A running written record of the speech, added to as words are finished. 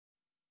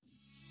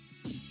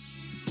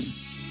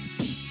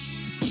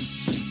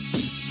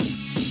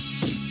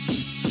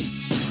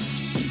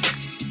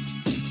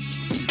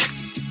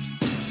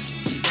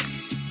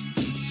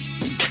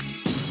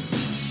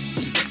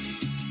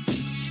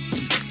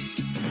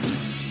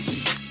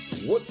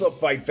What's up,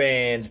 fight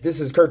fans? This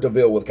is Kurt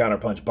DeVille with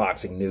Counterpunch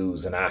Boxing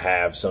News, and I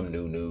have some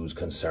new news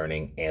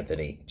concerning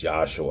Anthony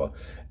Joshua.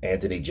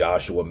 Anthony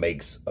Joshua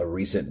makes a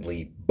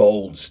recently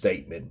bold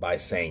statement by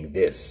saying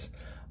this: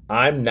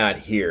 "I'm not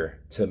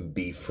here to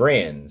be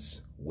friends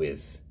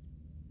with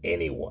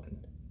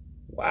anyone."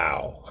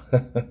 Wow.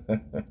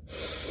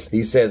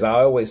 He says, "I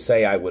always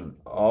say I would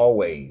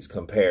always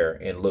compare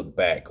and look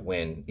back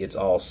when it's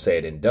all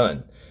said and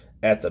done.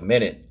 At the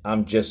minute,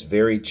 I'm just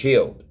very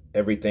chilled.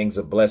 Everything's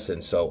a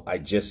blessing, so I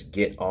just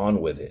get on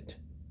with it.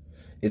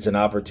 It's an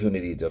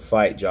opportunity to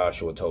fight,"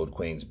 Joshua told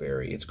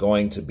Queensberry. "It's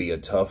going to be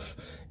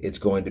it's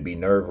going to be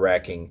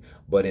nerve-wracking,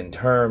 but in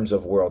terms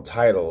of world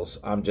titles,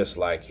 I'm just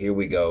like, here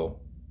we go.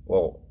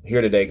 Well,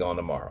 here today, gone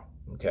tomorrow."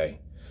 Okay.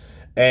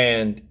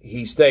 And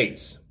he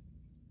states,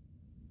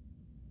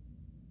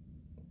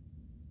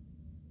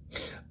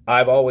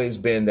 "I've always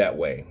been that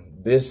way.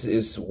 This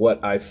is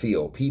what I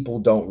feel. People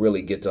don't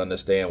really get to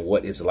understand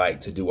what it's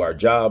like to do our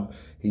job."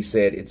 He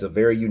said, "It's a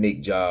very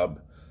unique job.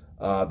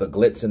 The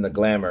glitz and the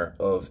glamour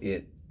of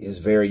it is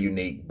very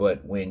unique.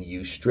 But when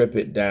you strip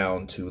it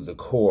down to the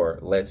core,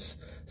 let's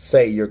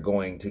say you're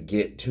going to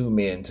get two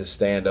men to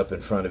stand up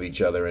in front of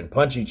each other and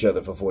punch each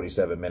other for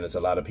 47 minutes.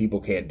 A lot of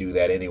people can't do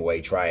that anyway.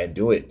 Try and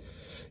do it,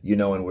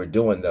 and we're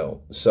doing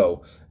though.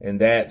 So, and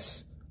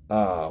that's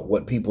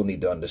what people need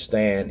to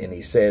understand." And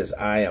he says,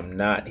 "I am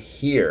not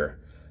here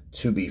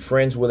to be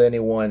friends with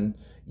anyone."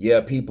 Yeah,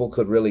 people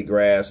couldn't really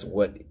grasp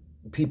what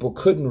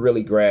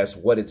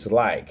it's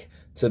like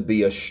to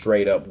be a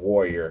straight up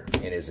warrior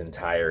in his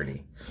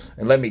entirety.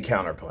 And let me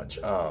counterpunch.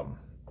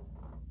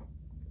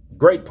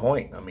 Great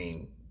point. I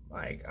mean,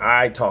 like,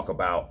 I talk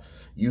about,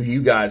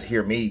 you guys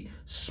hear me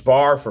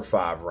spar for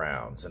 5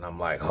 rounds, and I'm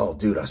like, oh,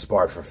 dude, I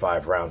sparred for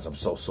 5 rounds. I'm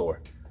so sore.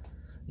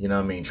 You know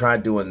what I mean? Try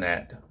doing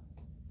that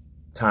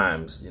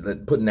times,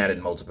 putting that in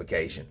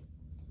multiplication.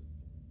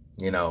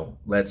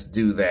 Let's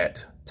do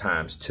that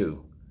times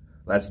 2.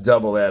 Let's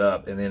double that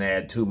up and then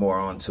add 2 more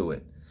onto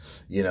it.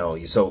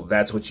 So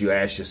that's what you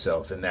ask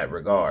yourself in that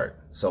regard.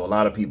 So a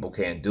lot of people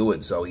can't do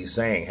it. So he's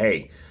saying,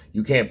 hey,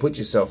 you can't put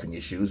yourself in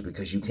your shoes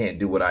because you can't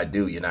do what I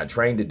do. You're not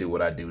trained to do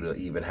what I do to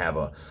even have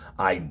an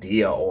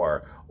idea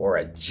or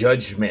a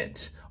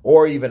judgment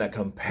or even a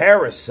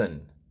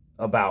comparison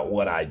about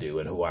what I do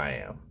and who I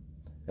am.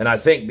 And I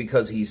think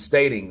because he's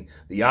stating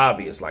the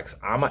obvious, like,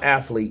 I'm an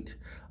athlete.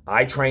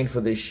 I trained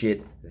for this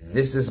shit.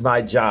 This is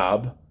my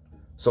job.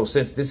 So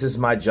since this is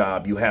my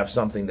job, you have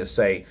something to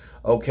say.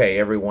 Okay,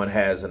 everyone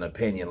has an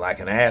opinion like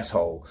an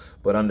asshole,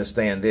 but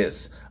understand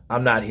this: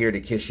 I'm not here to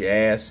kiss your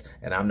ass,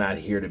 and I'm not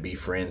here to be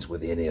friends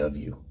with any of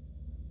you.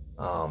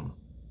 And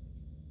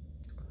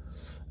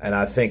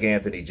I think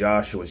Anthony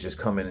Joshua is just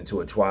coming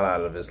into a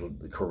twilight of his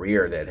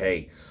career that,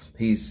 hey,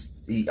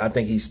 I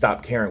think he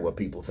stopped caring what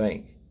people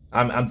think.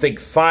 I think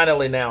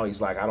finally now he's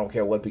like, I don't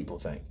care what people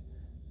think.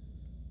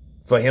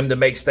 For him to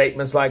make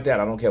statements like that,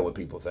 I don't care what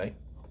people think.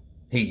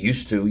 He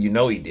used to,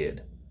 he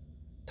did.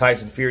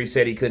 Tyson Fury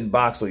said he couldn't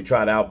box, so he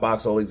tried to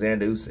outbox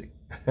Alexander Usyk.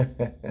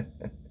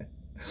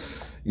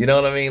 You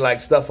know what I mean? Like,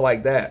 stuff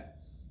like that.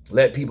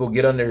 Let people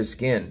get under his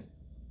skin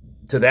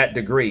to that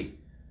degree,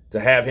 to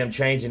have him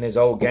changing his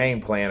old game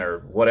plan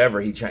or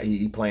whatever he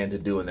planned to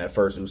do in that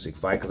first Usyk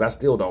fight, because I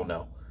still don't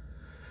know.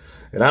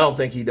 And I don't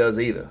think he does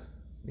either.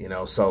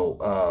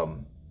 So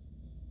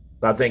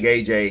I think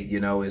AJ,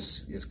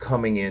 is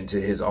coming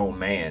into his own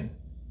man.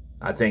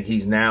 I think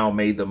he's now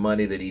made the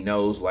money that he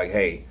knows, like,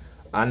 hey,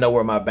 I know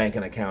where my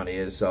banking account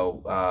is,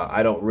 so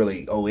I don't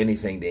really owe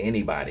anything to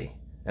anybody.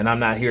 And I'm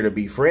not here to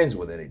be friends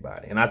with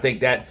anybody. And I think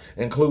that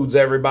includes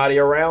everybody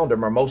around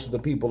him, or most of the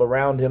people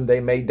around him.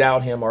 They may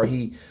doubt him, or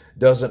he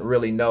doesn't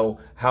really know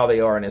how they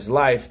are in his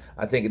life.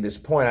 I think at this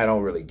point, I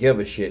don't really give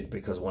a shit,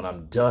 because when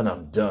I'm done,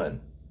 I'm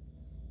done.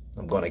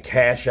 I'm going to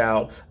cash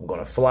out. I'm going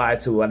to fly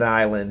to an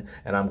island,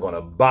 and I'm going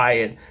to buy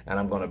it, and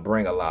I'm going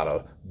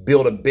to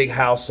build a big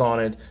house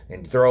on it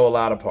and throw a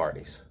lot of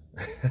parties.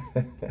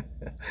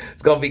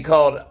 It's going to be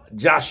called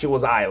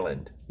Joshua's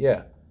Island.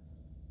 Yeah.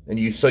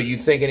 And so you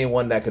think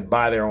anyone that could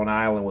buy their own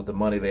island with the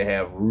money they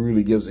have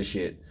really gives a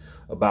shit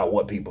about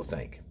what people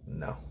think?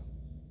 No.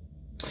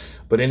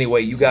 But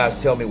anyway, you guys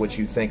tell me what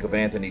you think of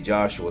Anthony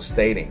Joshua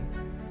stating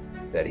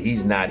that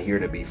he's not here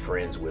to be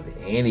friends with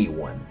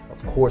anyone.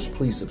 Of course,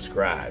 please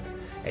subscribe.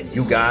 And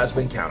you guys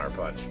been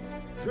Counterpunch.